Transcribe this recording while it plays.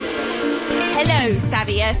Hello,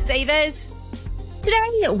 Savvy Earth Savers.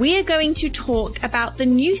 Today, we're going to talk about the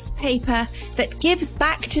newspaper that gives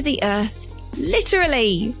back to the earth,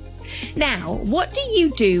 literally. Now, what do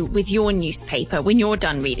you do with your newspaper when you're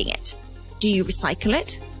done reading it? Do you recycle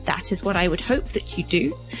it? That is what I would hope that you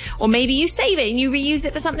do. Or maybe you save it and you reuse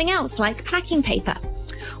it for something else, like packing paper.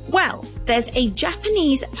 Well, there's a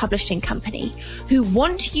Japanese publishing company who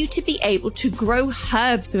want you to be able to grow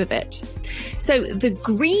herbs with it. So the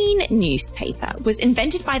Green newspaper was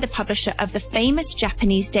invented by the publisher of the famous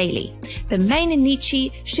Japanese daily, the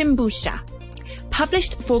Mainichi Shimbusha.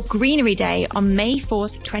 Published for Greenery Day on May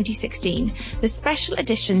 4th, 2016, the special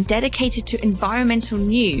edition dedicated to environmental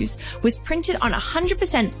news was printed on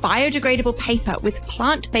 100% biodegradable paper with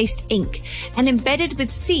plant-based ink and embedded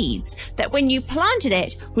with seeds that when you planted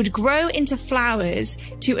it would grow into flowers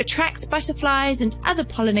to attract butterflies and other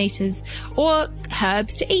pollinators or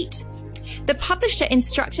herbs to eat. The publisher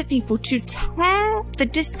instructed people to tear the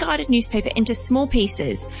discarded newspaper into small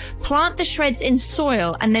pieces, plant the shreds in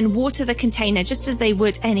soil, and then water the container just as they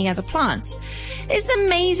would any other plant. This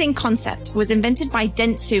amazing concept was invented by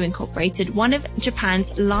Dentsu Incorporated, one of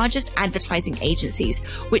Japan's largest advertising agencies,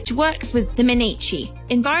 which works with the Mainichi.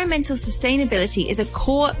 Environmental sustainability is a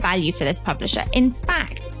core value for this publisher. In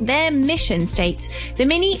fact, their mission states, the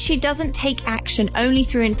Mainichi doesn't take action only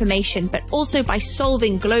through information, but also by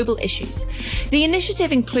solving global issues. The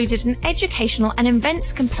initiative included an educational and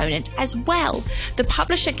events component as well. The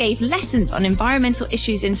publisher gave lessons on environmental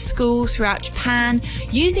issues in school throughout Japan,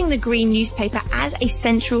 using the Green newspaper as a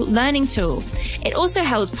central learning tool. It also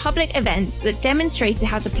held public events that demonstrated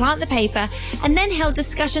how to plant the paper and then held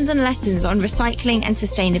discussions and lessons on recycling and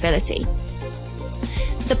sustainability.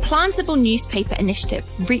 The Plantable Newspaper Initiative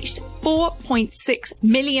reached 4.6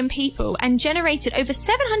 million people and generated over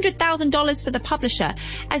 $700,000 for the publisher,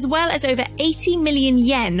 as well as over 80 million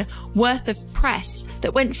yen worth of press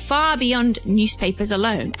that went far beyond newspapers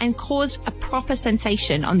alone and caused a proper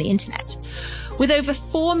sensation on the internet. With over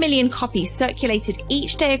 4 million copies circulated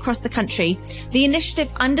each day across the country, the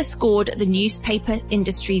initiative underscored the newspaper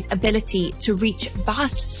industry's ability to reach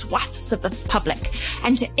vast swaths of the public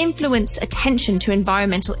and to influence attention to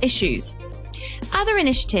environmental issues. Other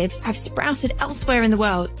initiatives have sprouted elsewhere in the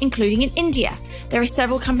world, including in India. There are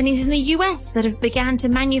several companies in the US that have begun to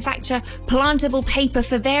manufacture plantable paper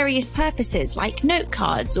for various purposes, like note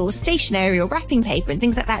cards or stationery or wrapping paper and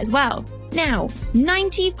things like that as well. Now,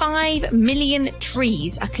 95 million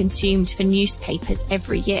trees are consumed for newspapers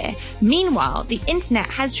every year. Meanwhile, the internet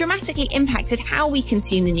has dramatically impacted how we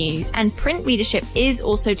consume the news, and print readership is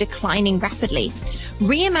also declining rapidly.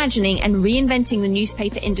 Reimagining and reinventing the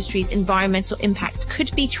newspaper industry's environmental impact could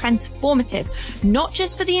be transformative, not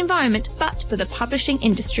just for the environment, but for the publishing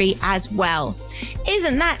industry as well.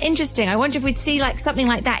 Isn't that interesting? I wonder if we'd see something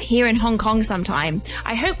like that here in Hong Kong sometime.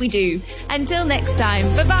 I hope we do. Until next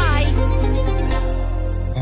time, bye-bye.